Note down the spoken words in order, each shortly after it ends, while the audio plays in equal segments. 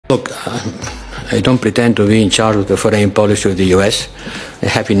Look, I don't pretend to be in charge of the foreign policy of the US. I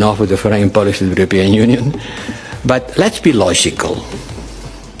have enough with the foreign policy of the European Union. But let's be logical.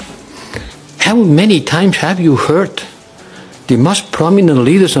 How many times have you heard the most prominent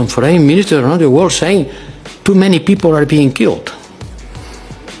leaders and foreign ministers around the world saying too many people are being killed?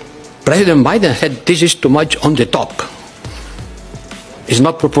 President Biden said this is too much on the top. It's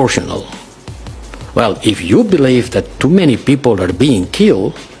not proportional. Well, if you believe that too many people are being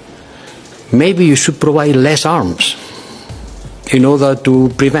killed, maybe you should provide less arms in order to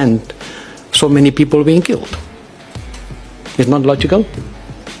prevent so many people being killed. It's not logical?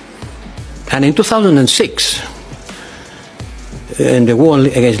 And in 2006, in the war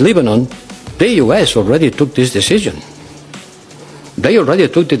against Lebanon, the US already took this decision. They already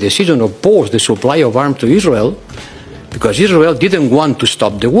took the decision to pause the supply of arms to Israel because Israel didn't want to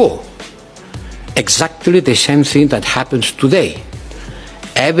stop the war. Exactly the same thing that happens today.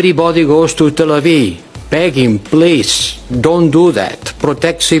 Everybody goes to Tel Aviv, begging, please, don't do that.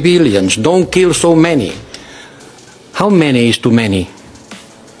 Protect civilians, don't kill so many. How many is too many?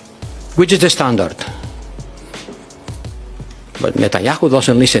 Which is the standard? But Netanyahu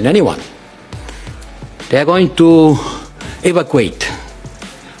doesn't listen to anyone. They are going to evacuate.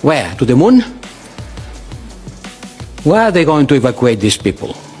 Where? To the moon? Where are they going to evacuate these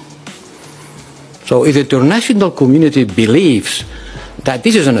people? So if the international community believes that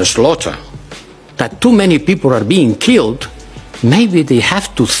this is a slaughter, that too many people are being killed, maybe they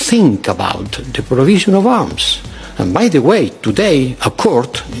have to think about the provision of arms. And by the way, today a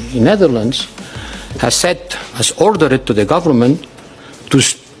court in Netherlands has ordered to the government to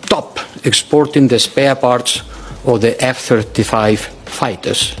stop exporting the spare parts of the F-35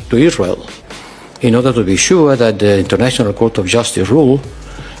 fighters to Israel in order to be sure that the International Court of Justice rule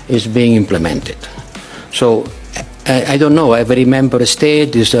is being implemented. So I don't know, every member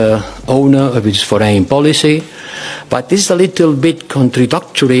state is the owner of its foreign policy, but it's a little bit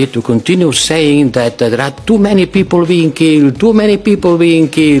contradictory to continue saying that there are too many people being killed,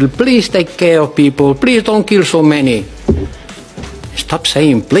 please take care of people, please don't kill so many. Stop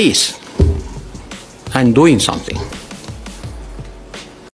saying please and doing something.